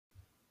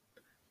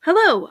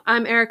Hello,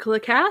 I'm Erica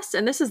Lacasse,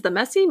 and this is the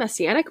Messy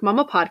Messianic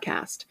Mama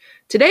podcast.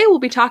 Today we'll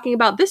be talking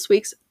about this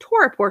week's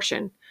Torah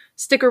portion.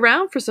 Stick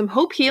around for some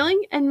hope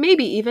healing and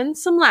maybe even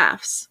some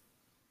laughs.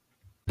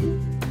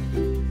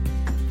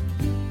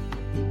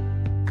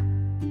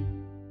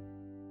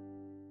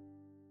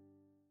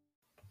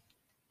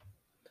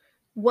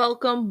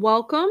 Welcome,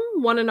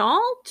 one and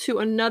all, to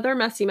another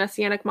Messy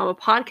Messianic Mama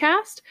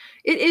podcast.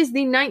 It is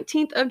the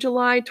 19th of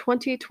July,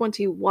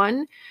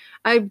 2021.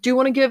 I do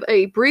want to give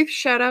a brief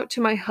shout out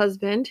to my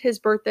husband. His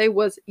birthday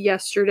was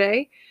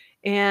yesterday,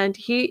 and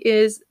he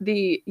is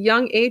the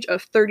young age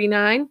of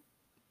 39.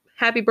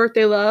 Happy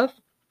birthday, love.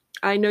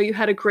 I know you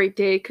had a great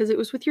day because it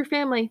was with your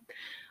family.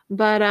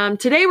 But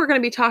today we're going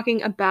to be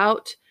talking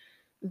about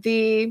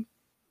the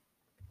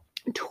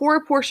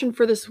Torah portion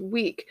for this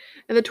week.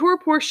 And the Torah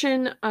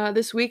portion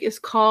this week is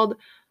called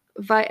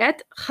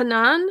Va'et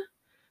Hanan,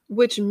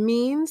 which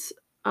means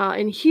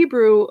in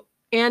Hebrew,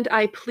 and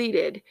I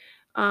pleaded.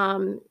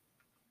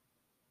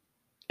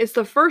 It's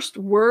the first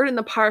word in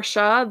the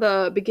parsha,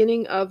 the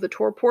beginning of the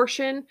Torah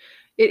portion.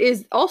 It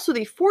is also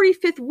the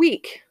 45th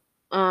week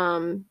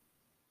in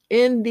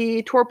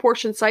the Torah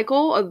portion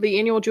cycle of the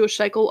annual Jewish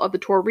cycle of the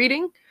Torah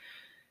reading.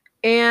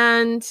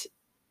 And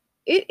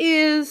it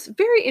is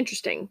very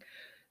interesting.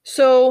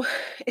 So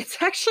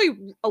it's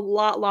actually a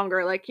lot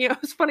longer.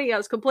 It's funny, I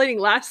was complaining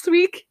last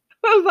week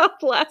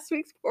about last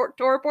week's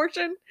Torah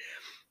portion.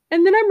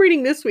 And then I'm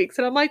reading this week's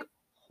and I'm like,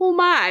 oh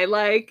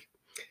my,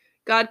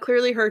 God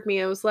clearly heard me.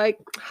 I was like,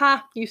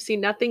 you've seen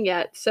nothing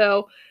yet.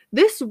 So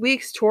this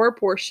week's Torah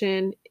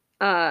portion,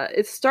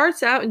 it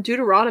starts out in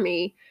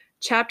Deuteronomy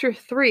chapter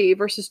 3,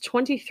 verses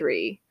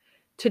 23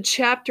 to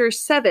chapter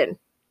 7,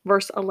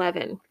 verse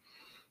 11.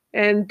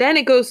 And then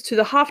it goes to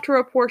the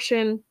Haftarah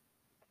portion,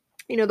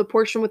 the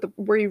portion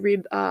where you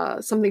read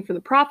something from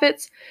the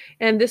prophets.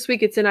 And this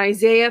week it's in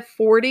Isaiah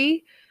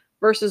 40,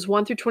 verses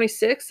 1 through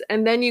 26.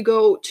 And then you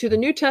go to the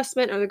New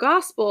Testament or the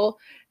Gospel,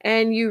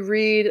 and you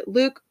read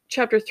Luke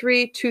chapter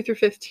 3, 2 through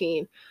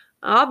 15.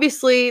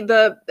 Obviously,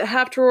 the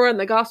Haftarah and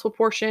the Gospel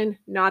portion,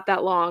 not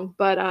that long.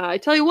 But I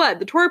tell you what,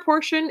 the Torah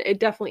portion, it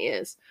definitely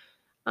is.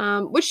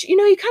 Which, you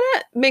kind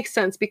of makes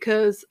sense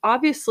because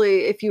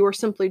obviously if you are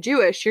simply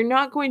Jewish, you're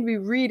not going to be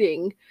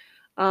reading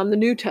the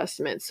New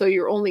Testament. So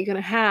you're only going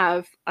to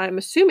have, I'm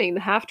assuming,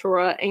 the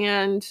Haftarah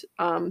and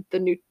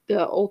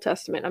the Old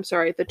Testament. I'm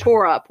sorry, the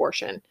Torah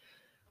portion.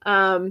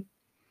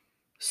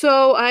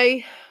 So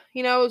I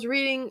was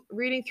reading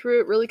through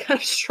it, really kind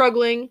of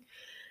struggling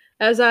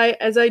as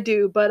I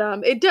do. But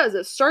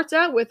it starts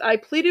out with, I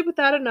pleaded with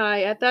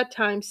Adonai at that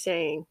time,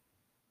 saying.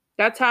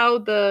 That's how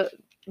the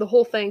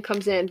whole thing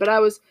comes in. But I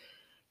was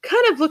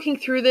kind of looking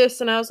through this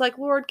and I was like,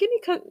 Lord, give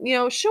me,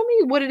 show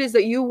me what it is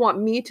that you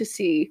want me to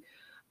see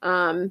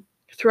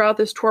throughout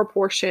this Torah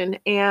portion.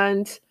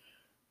 And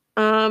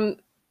it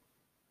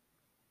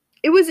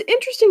was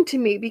interesting to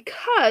me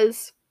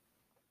because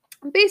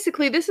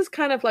basically this is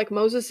kind of like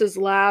Moses's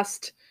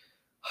last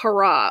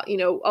hurrah.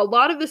 A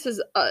lot of this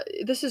is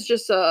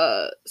just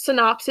a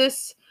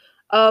synopsis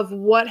of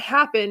what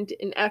happened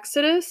in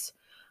Exodus.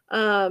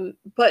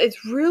 But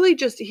it's really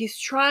just, he's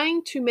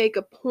trying to make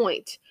a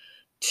point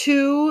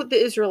to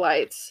the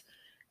Israelites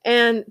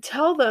and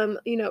tell them,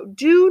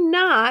 do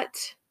not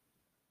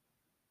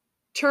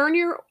turn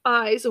your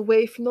eyes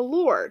away from the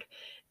Lord.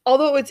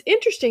 Although it's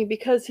interesting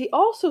because he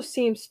also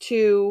seems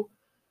to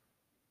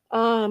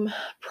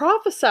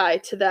prophesy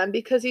to them,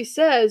 because he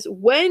says,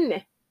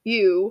 when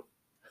you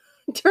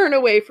turn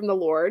away from the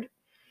Lord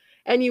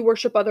and you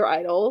worship other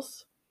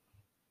idols,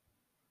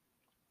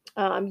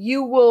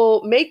 you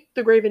will make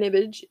the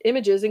graven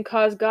images and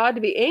cause God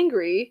to be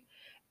angry,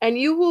 and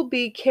you will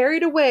be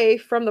carried away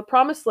from the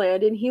promised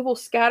land, and he will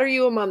scatter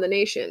you among the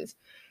nations.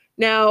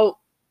 Now,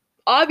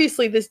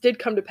 obviously, this did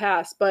come to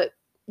pass, but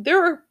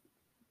there are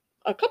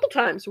a couple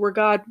times where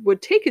God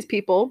would take his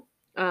people,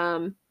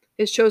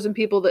 his chosen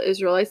people, the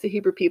Israelites, the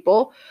Hebrew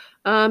people,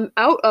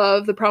 out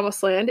of the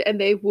promised land,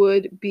 and they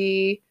would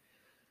be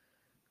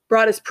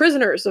brought as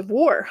prisoners of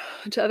war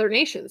to other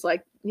nations.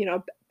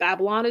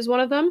 Babylon is one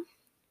of them.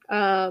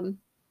 Kind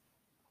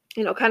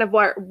of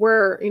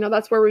where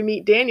that's where we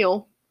meet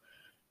Daniel.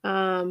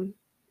 The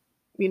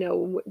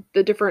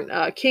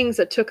different kings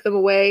that took them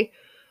away.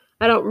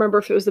 I don't remember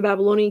if it was the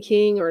Babylonian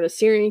king or an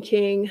Assyrian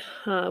king.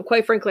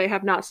 Quite frankly, I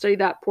have not studied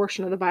that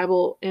portion of the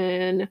Bible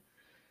in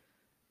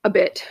a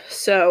bit.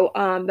 So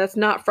that's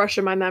not fresh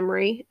in my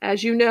memory.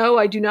 As you know,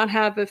 I do not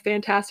have a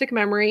fantastic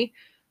memory.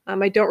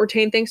 I don't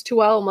retain things too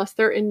well unless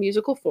they're in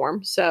musical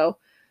form. So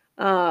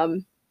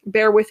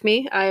bear with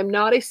me. I am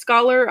not a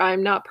scholar. I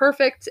am not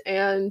perfect.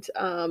 And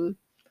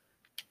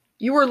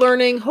you are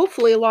learning,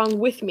 hopefully, along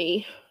with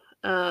me.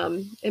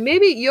 And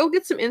maybe you'll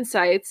get some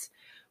insights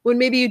when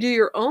maybe you do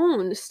your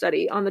own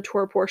study on the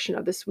Torah portion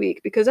of this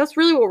week, because that's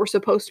really what we're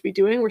supposed to be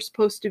doing. We're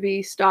supposed to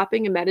be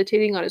stopping and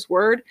meditating on his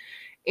word,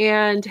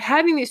 and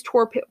having these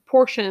Torah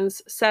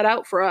portions set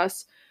out for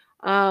us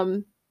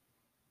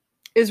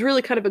is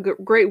really kind of a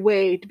great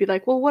way to be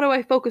like, well, what do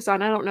I focus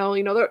on? I don't know.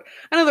 I know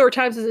there were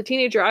times as a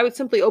teenager I would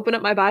simply open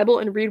up my Bible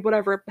and read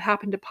whatever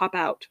happened to pop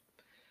out.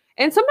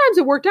 And sometimes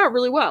it worked out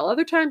really well.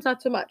 Other times,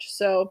 not so much.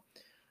 So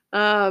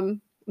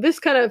this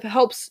kind of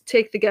helps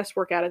take the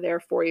guesswork out of there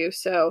for you.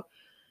 So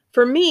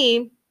for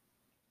me,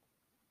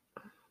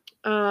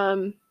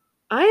 I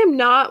am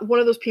not one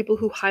of those people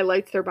who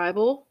highlights their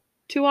Bible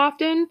too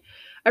often.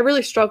 I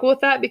really struggle with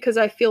that because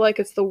I feel like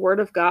it's the word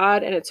of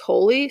God and it's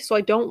holy. So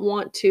I don't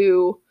want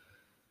to,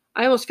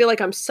 I almost feel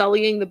like I'm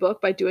sullying the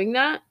book by doing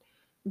that.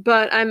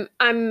 But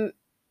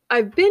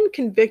I've been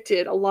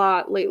convicted a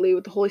lot lately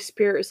with the Holy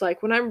Spirit. Is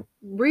like when I'm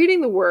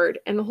reading the word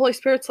and the Holy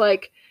Spirit's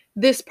like,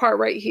 this part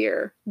right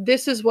here,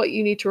 this is what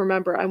you need to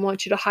remember. I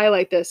want you to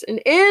highlight this. And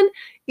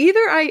either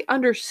I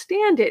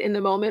understand it in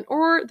the moment,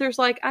 or there's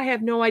like, I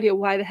have no idea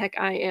why the heck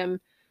I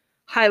am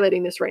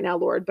highlighting this right now,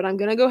 Lord, but I'm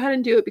going to go ahead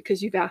and do it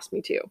because you've asked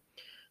me to.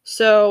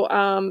 So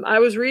I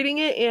was reading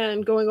it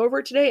and going over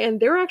it today, and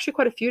there were actually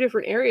quite a few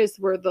different areas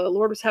where the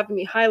Lord was having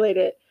me highlight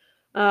it.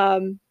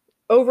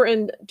 Over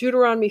in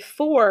Deuteronomy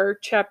 4,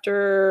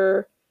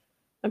 chapter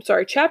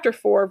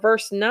 4,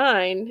 verse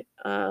 9,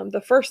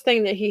 the first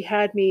thing that he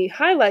had me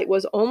highlight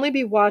was only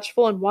be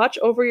watchful and watch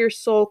over your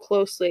soul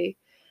closely,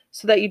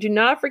 so that you do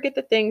not forget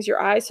the things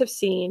your eyes have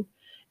seen,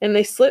 and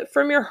they slip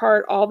from your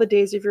heart all the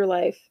days of your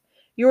life.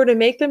 You are to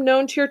make them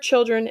known to your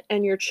children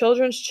and your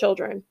children's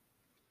children.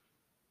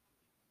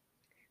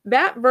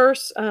 That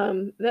verse,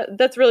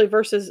 that's really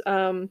verses,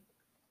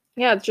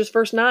 it's just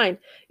verse 9,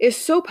 is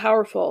so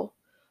powerful.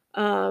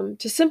 To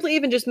simply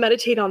even just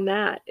meditate on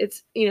that.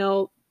 It's,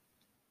 the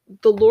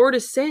Lord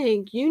is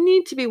saying you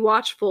need to be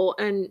watchful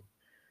and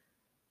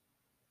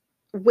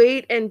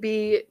wait and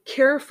be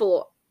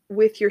careful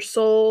with your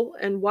soul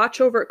and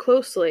watch over it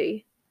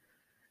closely,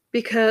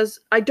 because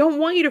I don't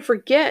want you to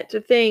forget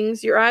the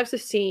things your eyes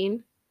have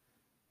seen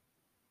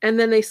and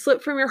then they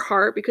slip from your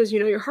heart, because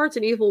your heart's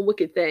an evil,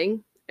 wicked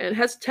thing and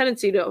has a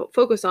tendency to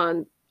focus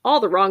on all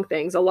the wrong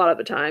things a lot of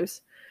the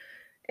times.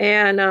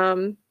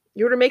 And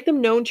you're to make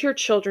them known to your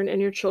children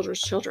and your children's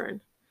children.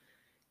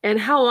 And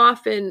how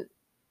often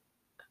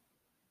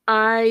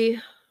I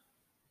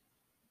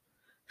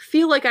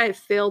feel like I have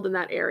failed in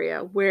that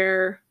area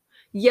where,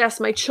 yes,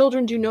 my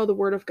children do know the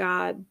word of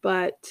God,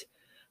 but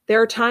there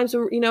are times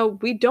where,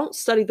 we don't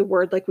study the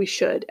word like we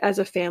should as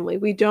a family.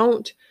 We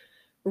don't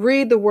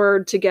read the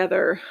word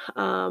together.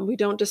 We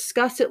don't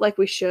discuss it like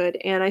we should.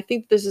 And I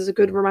think this is a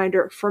good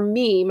reminder for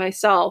me,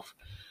 myself,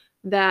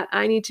 that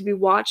I need to be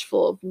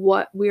watchful of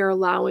what we are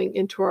allowing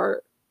into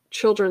our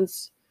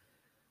children's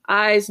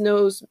eyes,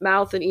 nose,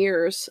 mouth, and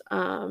ears,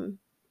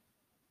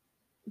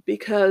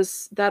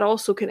 because that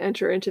also can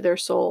enter into their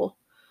soul.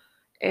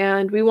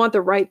 And we want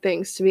the right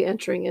things to be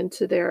entering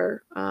into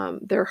their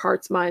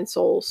hearts, minds,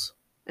 souls,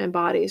 and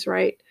bodies,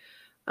 right?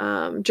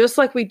 Just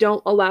like we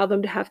don't allow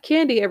them to have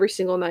candy every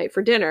single night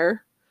for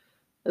dinner,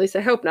 at least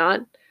I hope not,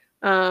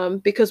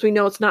 because we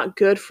know it's not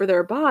good for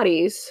their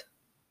bodies.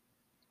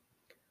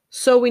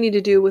 So we need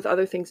to do with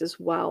other things as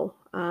well.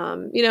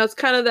 It's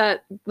kind of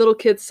that little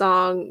kid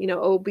song,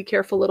 oh, be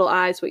careful, little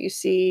eyes, what you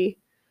see.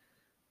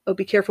 Oh,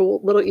 be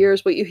careful, little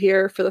ears, what you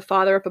hear, for the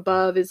Father up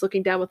above is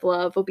looking down with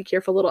love. Oh, be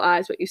careful, little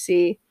eyes, what you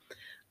see.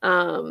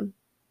 I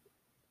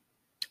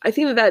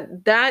think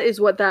that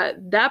is what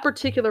that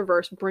particular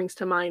verse brings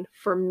to mind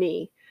for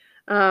me.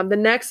 The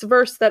next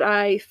verse that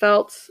I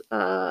felt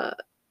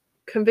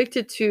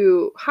convicted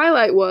to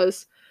highlight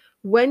was,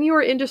 when you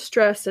are in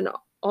distress and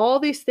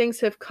all these things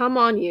have come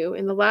on you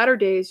in the latter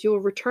days, you will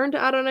return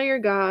to Adonai your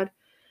God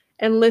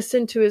and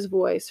listen to his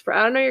voice. For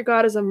Adonai your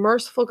God is a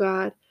merciful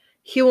God.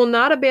 He will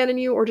not abandon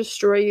you or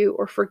destroy you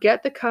or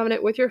forget the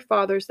covenant with your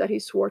fathers that he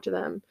swore to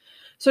them.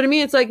 So to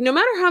me, it's like, no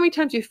matter how many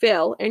times you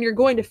fail, and you're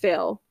going to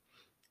fail,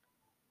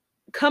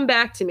 come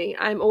back to me.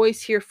 I'm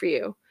always here for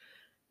you.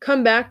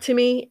 Come back to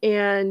me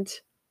and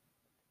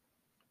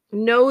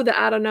know that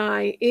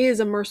Adonai is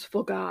a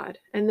merciful God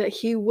and that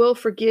he will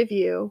forgive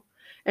you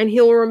and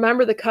he'll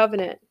remember the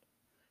covenant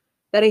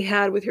that he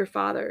had with your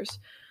fathers.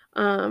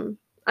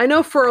 I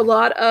know for a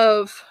lot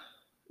of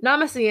not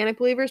Messianic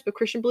believers, but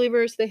Christian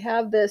believers, they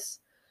have this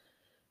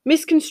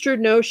misconstrued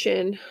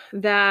notion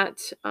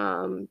that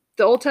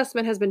the Old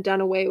Testament has been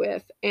done away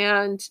with.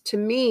 And to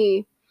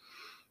me,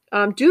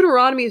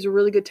 Deuteronomy is a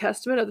really good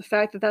testament of the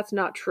fact that that's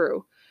not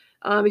true.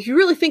 If you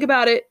really think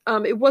about it,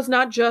 it was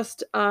not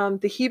just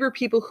the Hebrew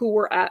people who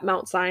were at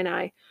Mount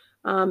Sinai.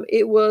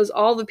 It was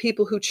all the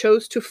people who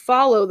chose to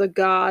follow the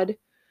God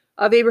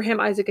of Abraham,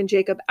 Isaac, and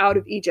Jacob out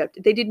of Egypt.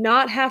 They did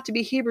not have to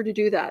be Hebrew to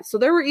do that. So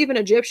there were even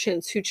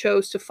Egyptians who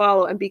chose to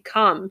follow and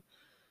become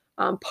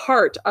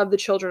part of the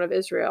children of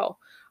Israel.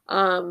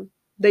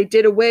 They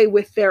did away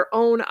with their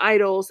own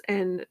idols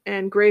and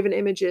graven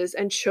images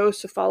and chose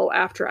to follow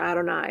after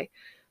Adonai.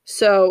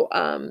 So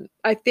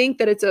I think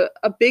that it's a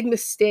big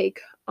mistake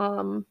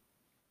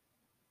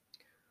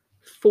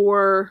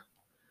for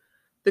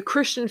the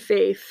Christian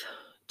faith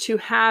to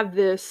have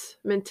this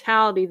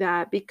mentality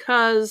that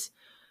because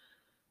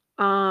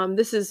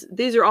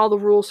these are all the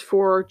rules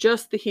for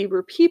just the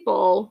Hebrew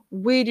people,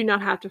 we do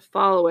not have to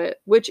follow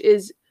it, which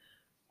is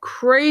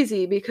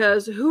crazy,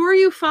 because who are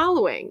you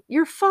following?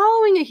 You're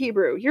following a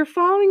Hebrew. You're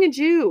following a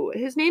Jew.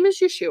 His name is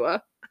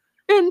Yeshua.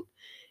 And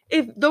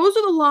if those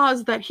are the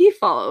laws that he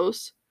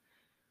follows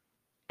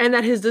and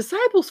that his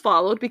disciples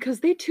followed because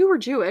they too were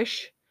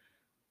Jewish,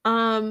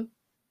 why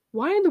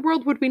in the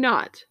world would we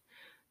not?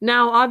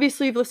 Now,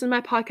 obviously, you've listened to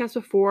my podcast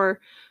before.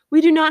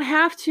 We do not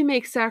have to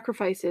make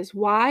sacrifices.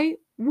 Why?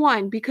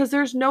 One, because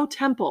there's no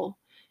temple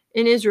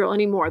in Israel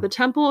anymore. The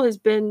temple has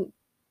been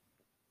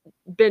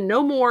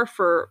no more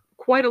for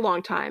quite a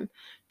long time.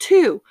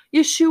 Two,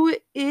 Yeshua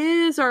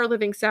is our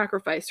living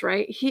sacrifice,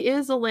 right? He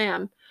is a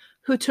lamb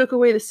who took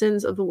away the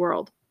sins of the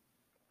world.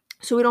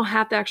 So we don't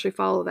have to actually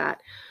follow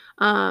that.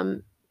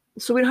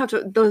 So we don't have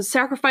to, those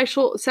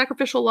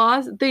sacrificial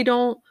laws, they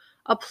don't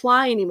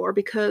apply anymore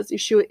because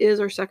Yeshua is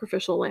our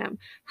sacrificial lamb.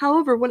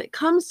 However, when it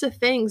comes to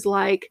things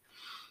like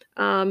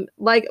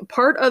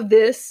part of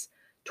this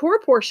Torah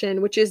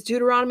portion, which is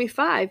Deuteronomy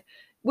 5,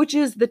 which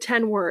is the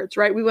 10 words,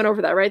 right? We went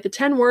over that, right? The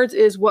 10 words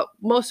is what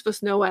most of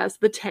us know as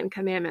the 10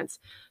 commandments.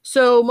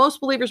 So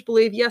most believers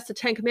believe, yes, the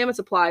 10 commandments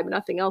apply, but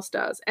nothing else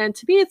does. And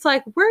to me, it's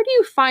like, where do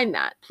you find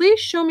that? Please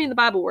show me in the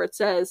Bible where it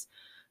says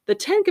the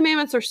 10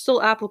 commandments are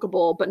still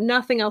applicable, but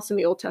nothing else in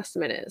the Old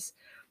Testament is.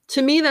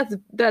 To me,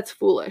 that's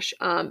foolish.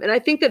 And I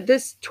think that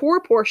this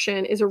Torah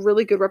portion is a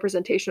really good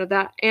representation of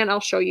that, and I'll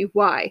show you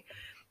why.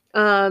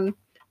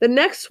 The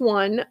next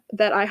one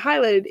that I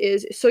highlighted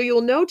is, so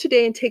you'll know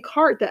today and take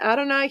heart that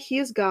Adonai, he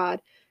is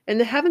God, and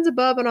the heavens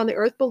above and on the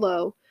earth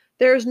below,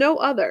 there is no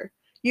other.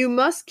 You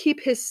must keep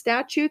his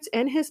statutes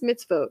and his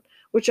mitzvot,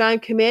 which I am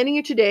commanding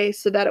you today,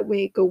 so that it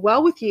may go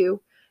well with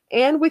you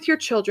and with your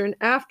children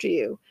after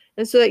you,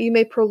 and so that you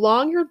may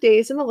prolong your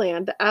days in the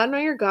land that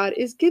Adonai your God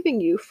is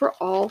giving you for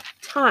all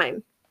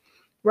time.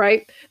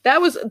 Right? That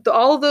was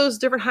all of those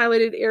different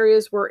highlighted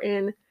areas were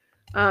in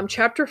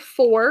chapter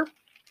 4.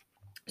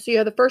 So you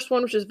have the first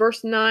one, which is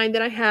verse 9.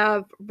 Then I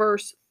have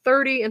verse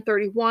 30 and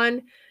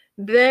 31.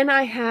 Then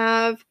I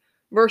have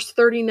verse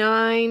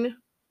 39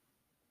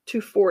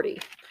 to 40.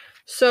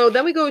 So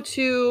then we go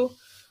to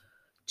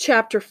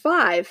chapter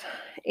 5.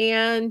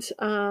 And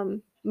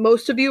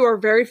most of you are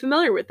very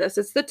familiar with this.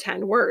 It's the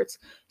 10 words.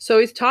 So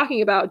he's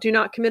talking about do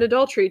not commit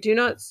adultery, do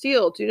not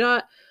steal, do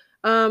not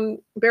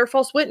bear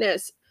false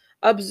witness,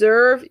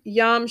 observe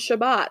Yom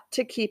Shabbat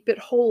to keep it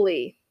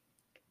holy.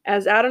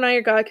 As Adonai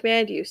your God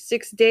commanded you,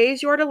 6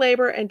 days you are to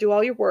labor and do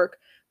all your work,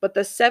 but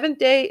the 7th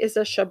day is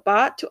a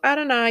Shabbat to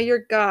Adonai your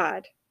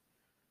God.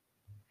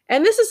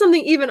 And this is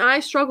something even I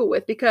struggle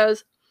with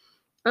because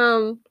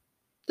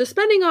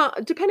depending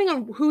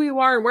on who you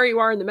are and where you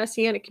are in the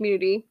Messianic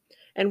community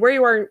and where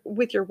you are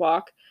with your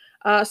walk,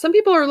 some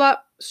people are a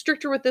lot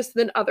stricter with this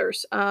than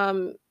others.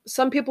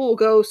 Some people will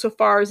go so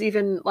far as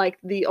even like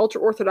the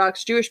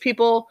ultra-Orthodox Jewish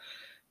people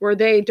where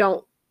they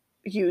don't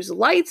use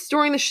lights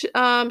during the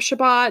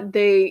Shabbat.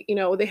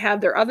 They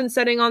have their oven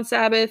setting on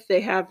Sabbath. They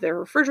have their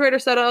refrigerator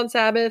set on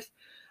Sabbath.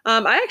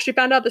 I actually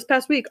found out this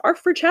past week our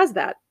fridge has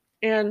that,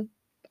 and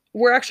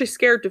we're actually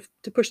scared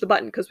to push the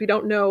button because we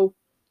don't know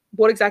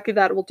what exactly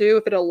that will do,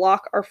 if it'll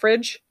lock our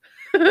fridge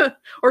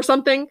or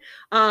something.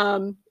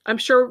 I'm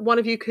sure one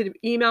of you could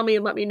email me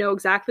and let me know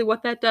exactly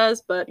what that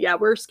does. But yeah,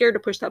 we're scared to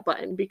push that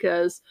button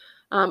because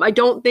I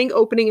don't think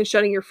opening and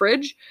shutting your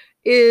fridge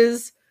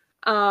is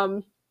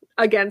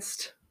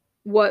against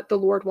what the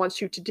Lord wants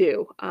you to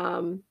do.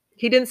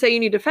 He didn't say you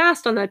need to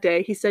fast on that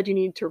day. He said you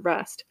need to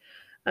rest.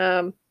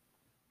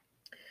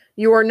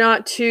 You are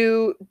not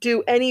to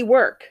do any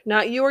work,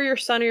 not you or your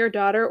son or your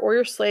daughter or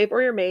your slave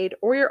or your maid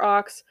or your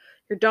ox,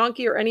 your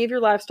donkey or any of your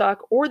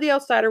livestock or the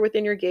outsider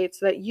within your gates,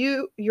 so that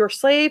you, your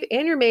slave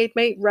and your maid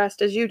may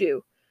rest as you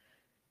do.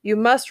 You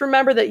must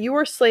remember that you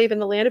were a slave in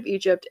the land of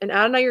Egypt, and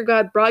Adonai your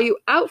God brought you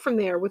out from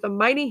there with a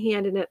mighty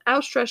hand and an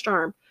outstretched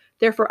arm.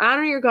 Therefore,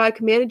 Adonai your God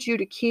commanded you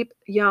to keep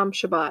Yom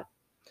Shabbat.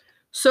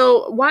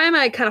 So why am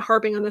I kind of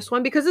harping on this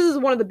one? Because this is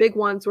one of the big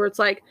ones where it's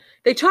like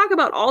they talk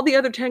about all the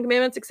other 10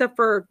 commandments except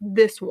for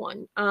this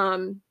one.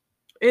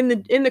 In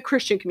the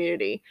Christian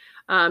community,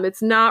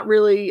 it's not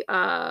really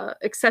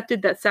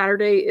accepted that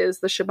Saturday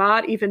is the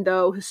Shabbat, even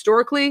though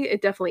historically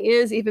it definitely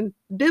is, even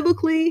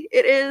biblically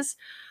it is.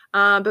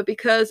 But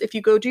because if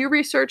you go do your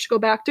research, go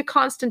back to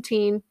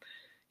Constantine,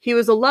 he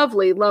was a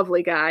lovely,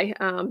 lovely guy.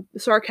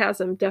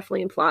 Sarcasm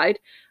definitely implied.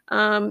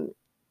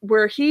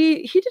 Where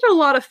he did a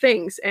lot of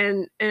things,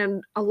 and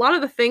a lot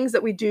of the things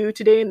that we do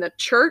today in the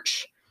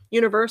church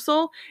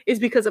universal is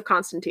because of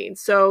Constantine.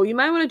 So you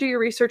might want to do your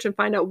research and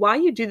find out why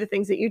you do the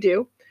things that you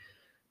do.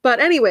 But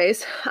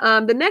anyways,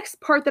 the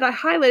next part that I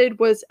highlighted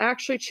was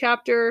actually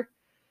chapter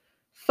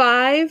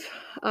 5,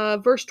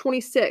 verse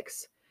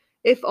 26.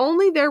 If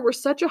only there were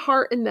such a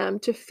heart in them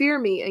to fear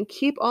me and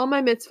keep all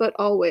my mitzvot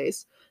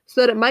always, so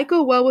that it might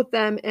go well with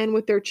them and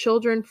with their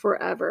children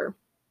forever.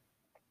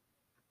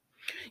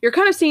 You're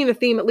kind of seeing the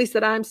theme, at least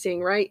that I'm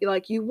seeing, right?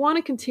 Like you want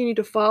to continue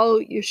to follow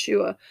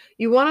Yeshua.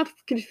 You want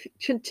to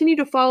continue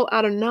to follow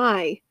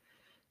Adonai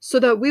so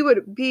that we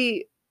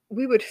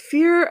would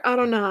fear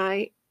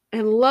Adonai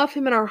and love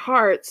him in our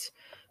hearts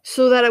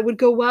so that it would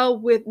go well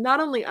with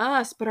not only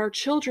us, but our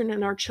children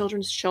and our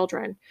children's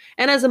children.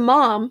 And as a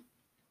mom,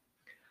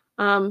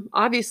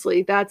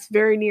 obviously that's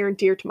very near and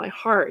dear to my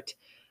heart.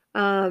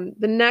 The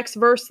next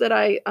verse that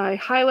I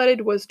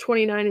highlighted was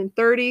 29 and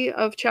 30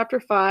 of chapter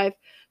 5.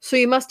 So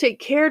you must take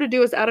care to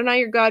do as Adonai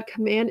your God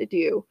commanded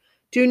you.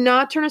 Do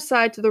not turn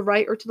aside to the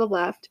right or to the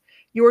left.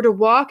 You are to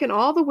walk in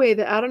all the way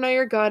that Adonai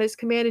your God has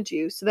commanded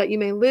you, so that you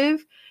may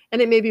live, and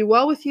it may be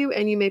well with you,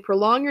 and you may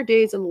prolong your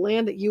days in the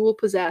land that you will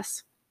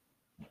possess.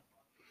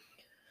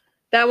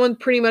 That one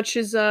pretty much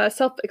is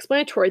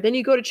self-explanatory. Then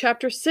you go to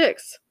chapter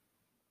 6.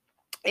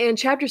 And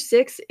chapter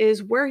 6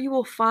 is where you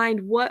will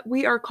find what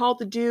we are called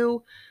to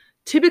do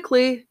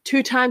typically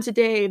 2 times a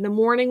day. In the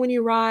morning when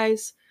you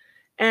rise,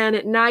 and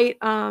at night.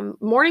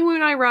 Morning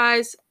when I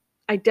rise,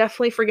 I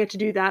definitely forget to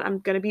do that. I'm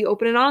going to be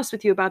open and honest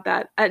with you about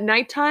that. At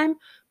nighttime,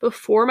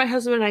 before my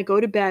husband and I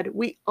go to bed,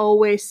 we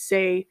always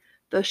say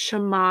the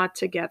Shema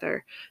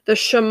together. The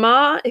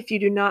Shema, if you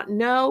do not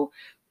know,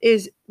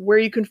 is where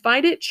you can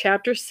find it,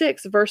 chapter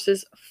 6,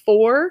 verses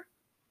 4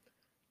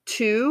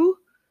 to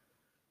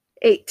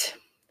 8.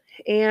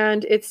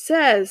 And it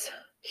says,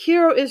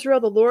 Hear, O Israel,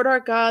 the Lord our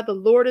God, the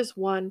Lord is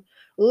one.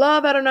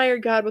 Love Adonai your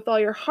God with all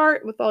your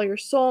heart, with all your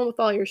soul, and with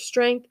all your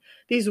strength.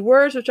 These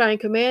words which I am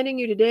commanding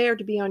you today are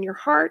to be on your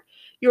heart.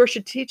 You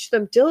should teach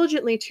them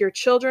diligently to your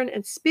children,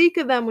 and speak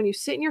of them when you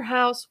sit in your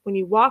house, when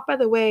you walk by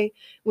the way,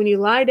 when you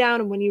lie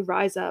down, and when you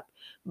rise up.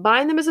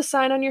 Bind them as a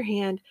sign on your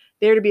hand.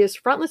 They are to be as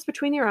frontlets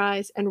between your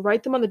eyes, and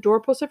write them on the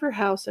doorposts of your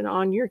house and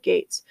on your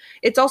gates.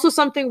 It's also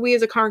something we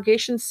as a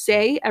congregation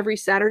say every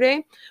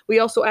Saturday. We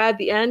also add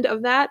the end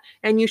of that,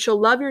 and you shall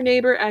love your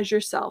neighbor as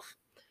yourself.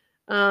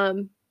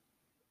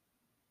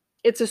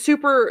 It's a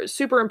super,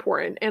 super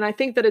important, and I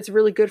think that it's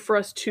really good for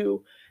us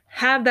to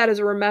have that as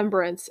a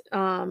remembrance.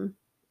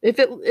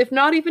 If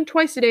not even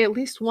twice a day, at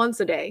least once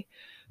a day,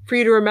 for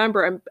you to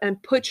remember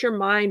and put your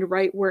mind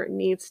right where it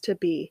needs to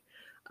be.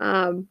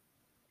 Then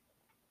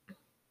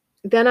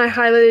I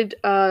highlighted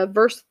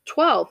verse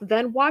 12.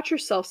 Then watch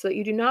yourself so that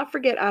you do not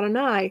forget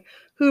Adonai,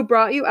 who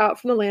brought you out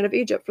from the land of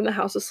Egypt, from the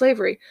house of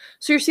slavery.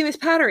 So you're seeing this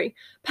pattern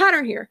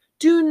here.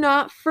 Do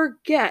not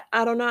forget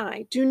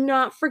Adonai. Do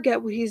not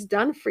forget what he's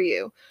done for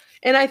you.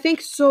 And I think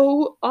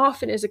so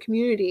often as a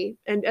community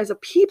and as a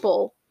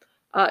people,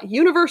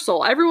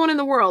 universal, everyone in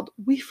the world,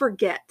 we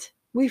forget.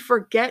 We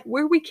forget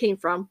where we came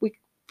from. We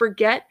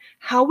forget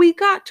how we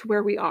got to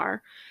where we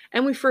are.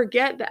 And we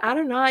forget that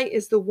Adonai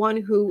is the one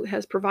who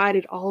has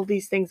provided all of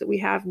these things that we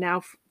have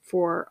now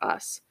for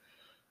us.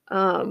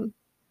 The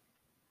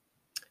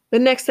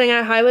next thing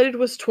I highlighted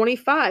was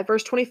 25,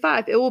 verse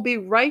 25. It will be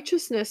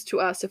righteousness to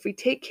us if we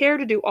take care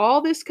to do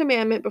all this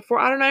commandment before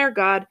Adonai our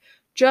God,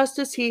 just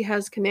as he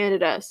has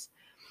commanded us.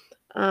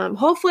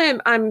 Hopefully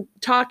I'm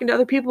talking to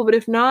other people, but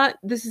if not,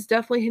 this is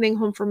definitely hitting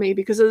home for me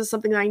because this is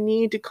something I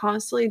need to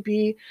constantly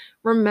be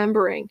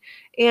remembering.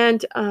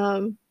 And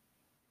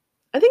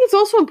I think it's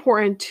also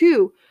important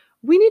too,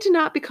 we need to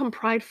not become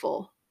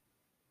prideful.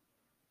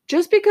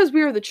 Just because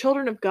we are the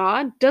children of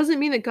God doesn't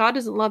mean that God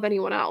doesn't love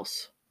anyone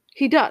else.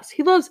 He does.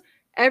 He loves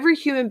every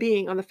human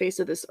being on the face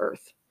of this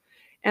earth.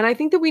 And I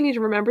think that we need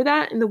to remember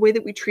that in the way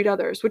that we treat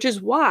others, which is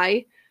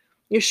why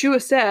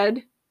Yeshua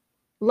said,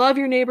 love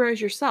your neighbor as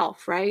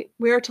yourself, right?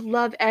 We are to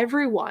love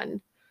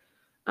everyone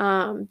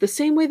the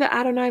same way that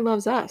Adonai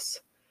loves us.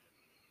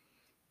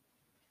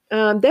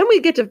 Then we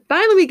get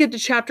to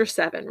chapter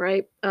 7,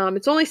 right?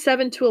 It's only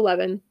 7 to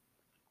 11.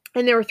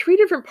 And there were 3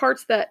 different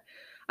parts that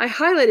I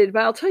highlighted,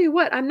 but I'll tell you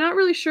what, I'm not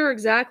really sure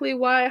exactly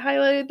why I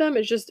highlighted them.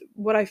 It's just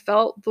what I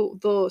felt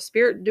the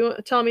Spirit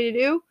telling me to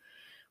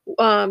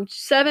do.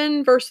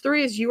 7 verse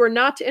 3 is, you are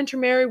not to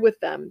intermarry with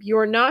them. You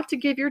are not to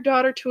give your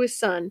daughter to his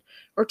son,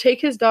 or take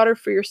his daughter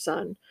for your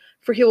son.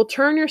 For he will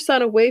turn your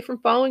son away from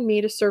following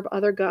me to serve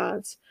other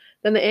gods.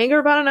 Then the anger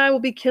of Adonai will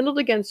be kindled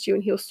against you,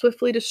 and he will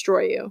swiftly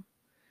destroy you.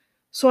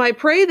 So I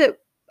pray that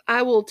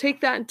I will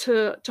take that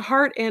to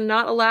heart and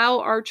not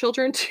allow our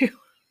children to,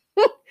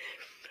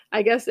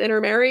 I guess,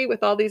 intermarry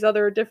with all these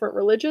other different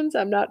religions.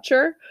 I'm not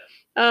sure.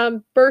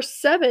 Verse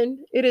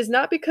 7, it is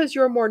not because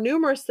you are more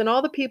numerous than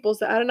all the peoples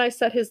that Adonai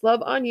set his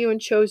love on you and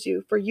chose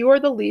you, for you are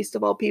the least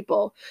of all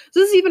people. So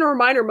this is even a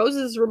reminder.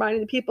 Moses is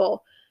reminding the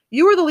people,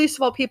 you are the least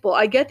of all people.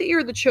 I get that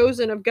you're the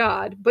chosen of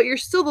God, but you're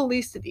still the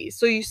least of these.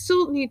 So you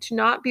still need to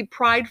not be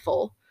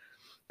prideful,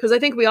 because I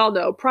think we all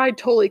know pride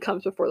totally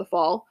comes before the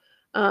fall.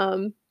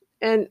 And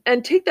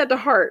take that to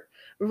heart.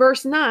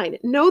 Verse 9,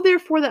 know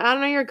therefore that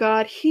Adonai your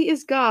God, he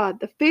is God,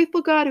 the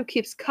faithful God who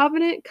keeps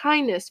covenant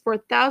kindness for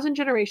 1,000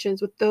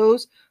 generations with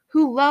those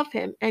who love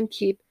him and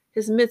keep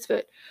his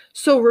mitzvot.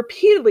 So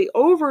repeatedly,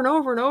 over and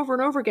over and over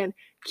and over again,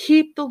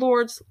 keep the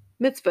Lord's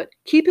mitzvot,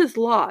 keep his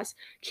laws,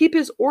 keep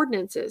his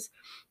ordinances.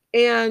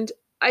 And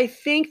I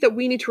think that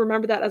we need to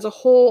remember that as a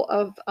whole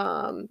of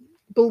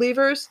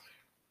believers.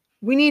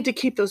 We need to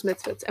keep those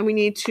mitzvahs, and we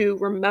need to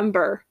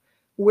remember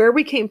where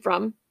we came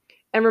from,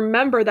 and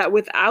remember that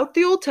without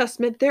the Old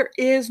Testament, there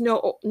is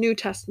no New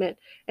Testament.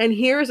 And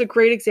here is a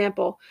great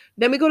example.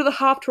 Then we go to the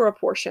Haftorah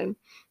portion,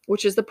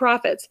 which is the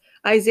prophets.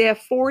 Isaiah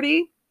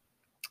 40,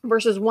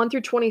 verses 1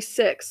 through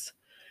 26.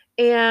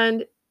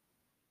 And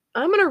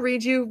I'm going to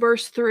read you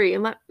verse 3.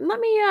 And let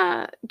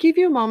me give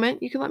you a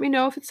moment. You can let me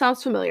know if it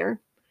sounds familiar.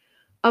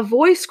 A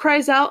voice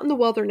cries out in the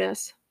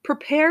wilderness,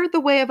 Prepare the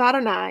way of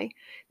Adonai.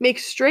 Make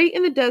straight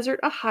in the desert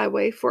a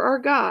highway for our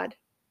God.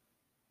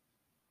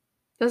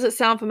 Does it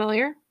sound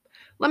familiar?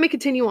 Let me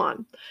continue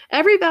on.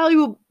 Every valley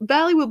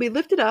will be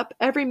lifted up,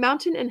 every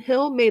mountain and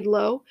hill made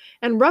low,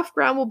 and rough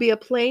ground will be a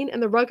plain,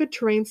 and the rugged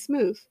terrain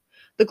smooth.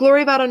 The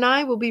glory of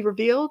Adonai will be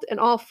revealed, and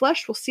all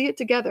flesh will see it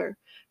together.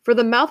 For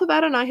the mouth of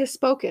Adonai has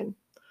spoken.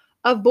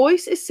 A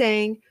voice is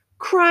saying,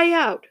 cry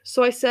out.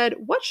 So I said,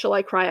 what shall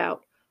I cry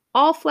out?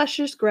 All flesh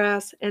is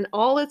grass, and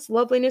all its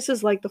loveliness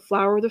is like the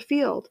flower of the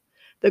field.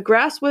 The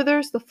grass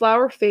withers, the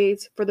flower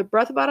fades, for the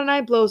breath of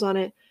Adonai blows on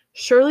it.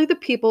 Surely the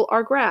people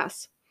are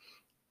grass.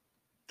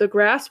 The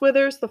grass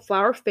withers, the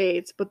flower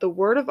fades, but the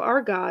word of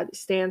our God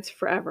stands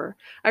forever.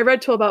 I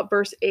read till about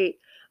verse 8,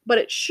 but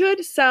it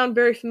should sound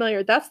very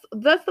familiar. That's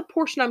the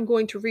portion I'm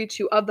going to read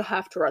to you of the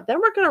Haftarah.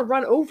 Then we're going to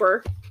run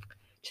over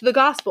to the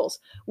Gospels,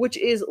 which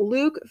is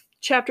Luke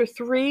chapter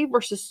 3,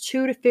 verses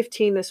 2 to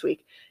 15 this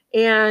week.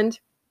 And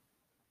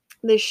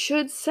this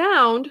should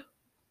sound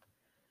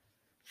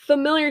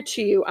familiar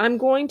to you. I'm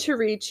going to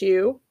read to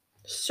you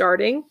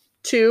starting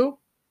 2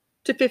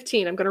 to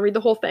 15. I'm going to read the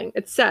whole thing.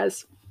 It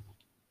says,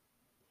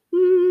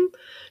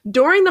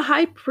 during the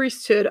high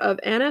priesthood of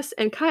Annas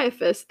and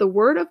Caiaphas, the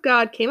word of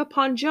God came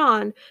upon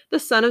John, the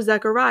son of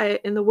Zechariah,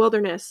 in the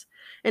wilderness.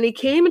 And he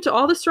came into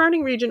all the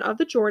surrounding region of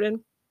the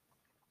Jordan,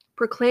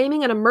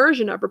 proclaiming an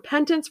immersion of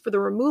repentance for the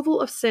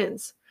removal of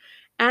sins.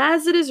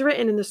 As it is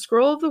written in the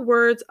scroll of the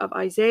words of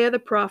Isaiah the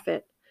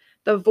prophet,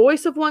 the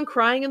voice of one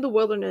crying in the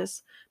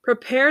wilderness,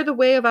 prepare the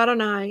way of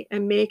Adonai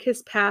and make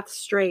his path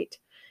straight.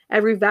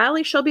 Every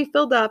valley shall be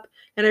filled up,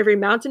 and every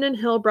mountain and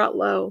hill brought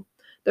low.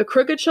 The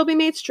crooked shall be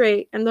made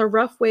straight, and the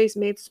rough ways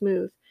made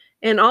smooth.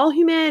 And all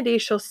humanity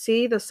shall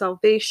see the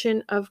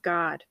salvation of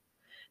God.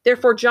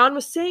 Therefore John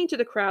was saying to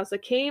the crowds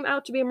that came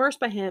out to be immersed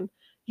by him,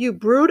 you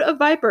brood of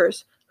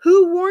vipers,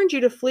 who warned you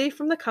to flee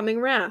from the coming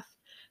wrath?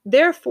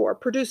 Therefore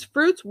produce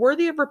fruits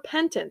worthy of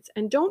repentance,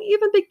 and don't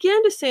even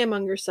begin to say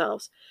among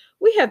yourselves,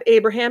 we have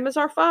Abraham as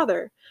our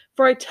father.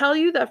 For I tell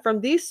you that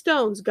from these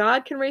stones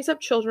God can raise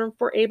up children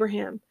for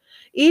Abraham.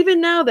 Even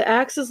now the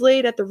axe is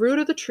laid at the root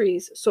of the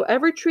trees, so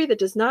every tree that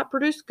does not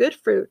produce good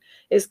fruit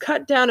is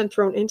cut down and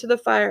thrown into the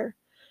fire.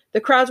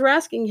 The crowds were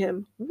asking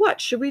him,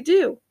 what should we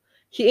do?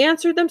 He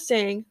answered them,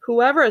 saying,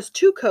 whoever has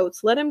 2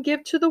 coats, let him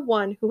give to the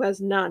one who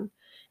has none,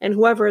 and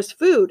whoever has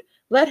food,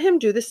 let him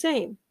do the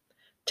same.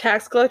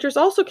 Tax collectors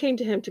also came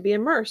to him to be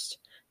immersed.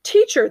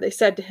 Teacher, they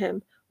said to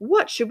him,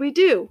 what should we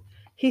do?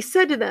 He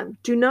said to them,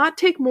 do not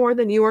take more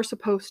than you are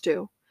supposed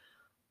to.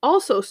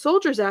 Also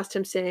soldiers asked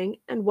him, saying,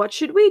 and what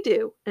should we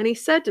do? And he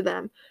said to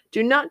them,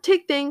 do not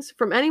take things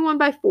from anyone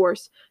by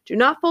force, do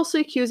not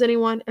falsely accuse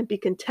anyone, and be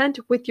content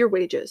with your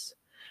wages.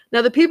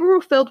 Now the people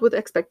were filled with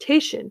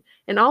expectation,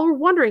 and all were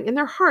wondering in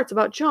their hearts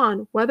about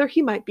John, whether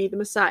he might be the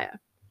Messiah.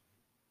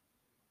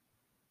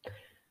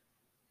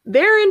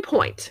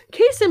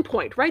 Case in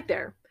point, right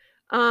there.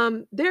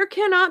 There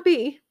cannot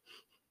be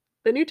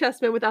the New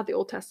Testament without the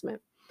Old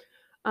Testament.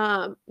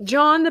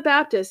 John the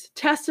Baptist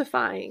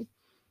testifying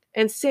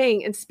and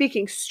saying and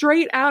speaking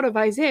straight out of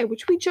Isaiah,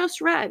 which we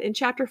just read in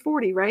chapter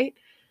 40, right?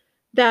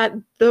 That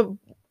the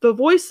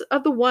voice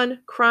of the one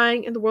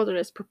crying in the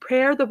wilderness,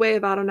 prepare the way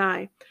of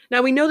Adonai.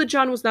 Now we know that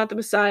John was not the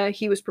Messiah.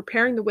 He was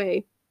preparing the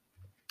way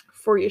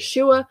for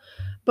Yeshua,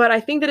 but I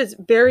think that it's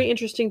very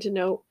interesting to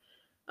note.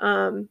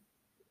 And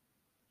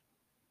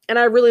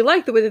I really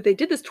like the way that they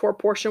did this Torah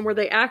portion where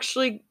they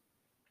actually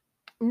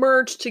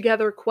merged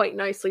together quite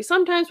nicely.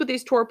 Sometimes with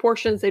these Torah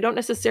portions, they don't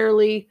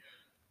necessarily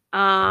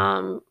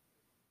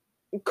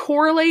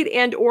correlate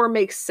and or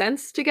make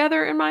sense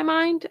together in my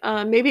mind.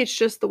 Maybe it's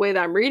just the way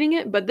that I'm reading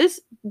it, but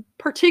this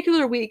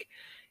particular week,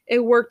 it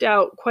worked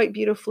out quite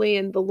beautifully,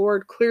 and the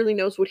Lord clearly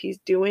knows what he's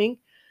doing.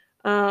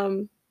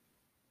 I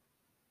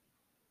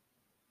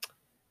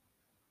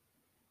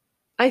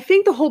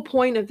think the whole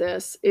point of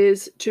this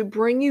is to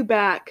bring you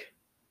back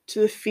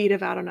to the feet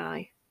of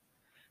Adonai.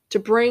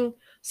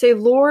 Say,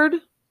 Lord,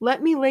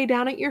 let me lay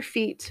down at your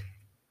feet.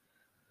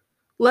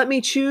 Let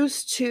me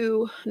choose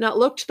to not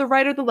look to the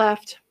right or the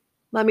left.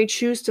 Let me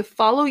choose to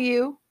follow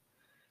you,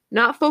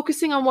 not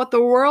focusing on what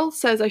the world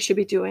says I should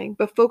be doing,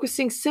 but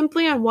focusing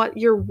simply on what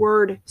your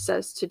word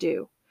says to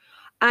do.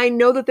 I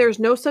know that there's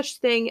no such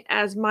thing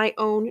as my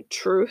own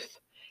truth,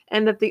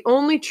 and that the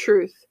only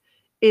truth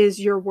is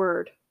your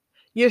word.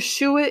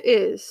 Yeshua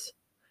is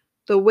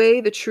the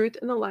way, the truth,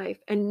 and the life,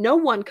 and no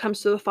one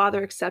comes to the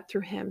Father except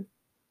through him.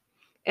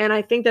 And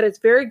I think that it's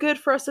very good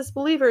for us as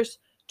believers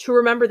to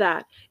remember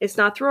that. It's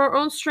not through our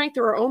own strength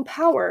or our own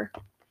power,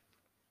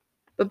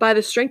 but by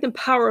the strength and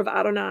power of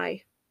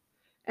Adonai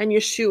and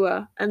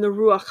Yeshua and the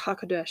Ruach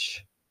HaKodesh,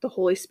 the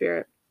Holy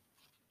Spirit.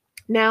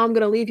 Now I'm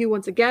going to leave you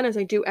once again, as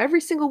I do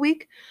every single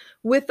week,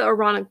 with the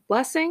Aaronic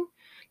blessing.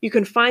 You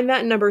can find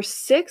that in number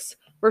 6,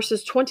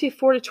 verses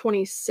 24 to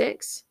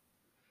 26.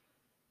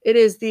 It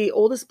is the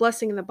oldest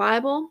blessing in the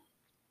Bible.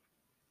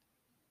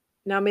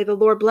 Now may the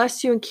Lord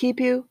bless you and keep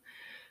you.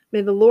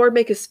 May the Lord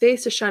make his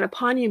face to shine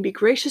upon you and be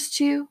gracious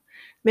to you.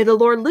 May the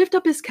Lord lift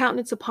up his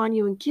countenance upon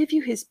you and give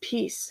you his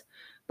peace.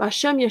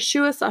 B'Hashem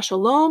Yeshua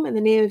Shalom, in the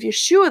name of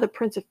Yeshua, the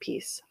Prince of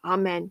Peace.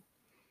 Amen.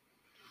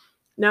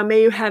 Now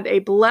may you have a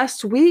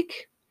blessed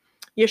week.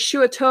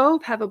 Yeshua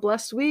Tov, have a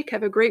blessed week,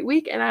 have a great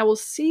week, and I will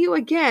see you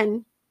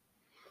again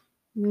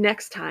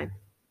next time.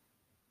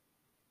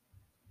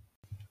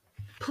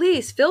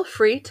 Please feel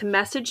free to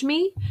message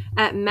me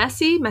at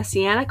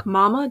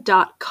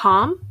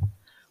messymessianicmama.com,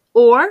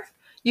 or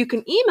you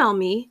can email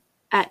me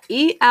at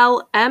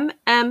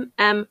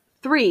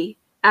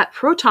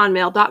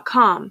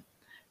elmmm3@protonmail.com.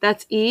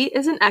 That's E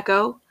is in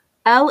Echo,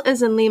 L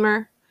is in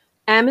Lemur,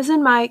 M is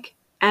in Mike,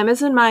 M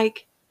is in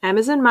Mike, M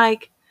is in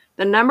Mike,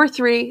 the number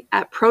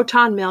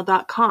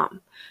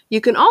 3@protonmail.com. You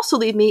can also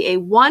leave me a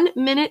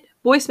 1-minute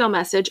voicemail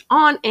message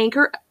on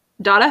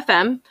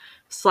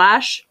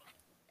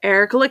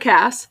anchor.fm/Erica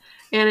Lacasse,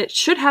 and it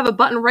should have a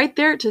button right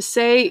there to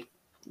say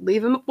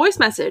leave a voice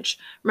message.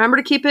 Remember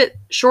to keep it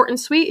short and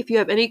sweet if you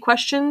have any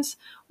questions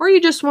or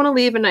you just want to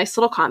leave a nice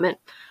little comment.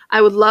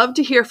 I would love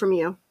to hear from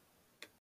you.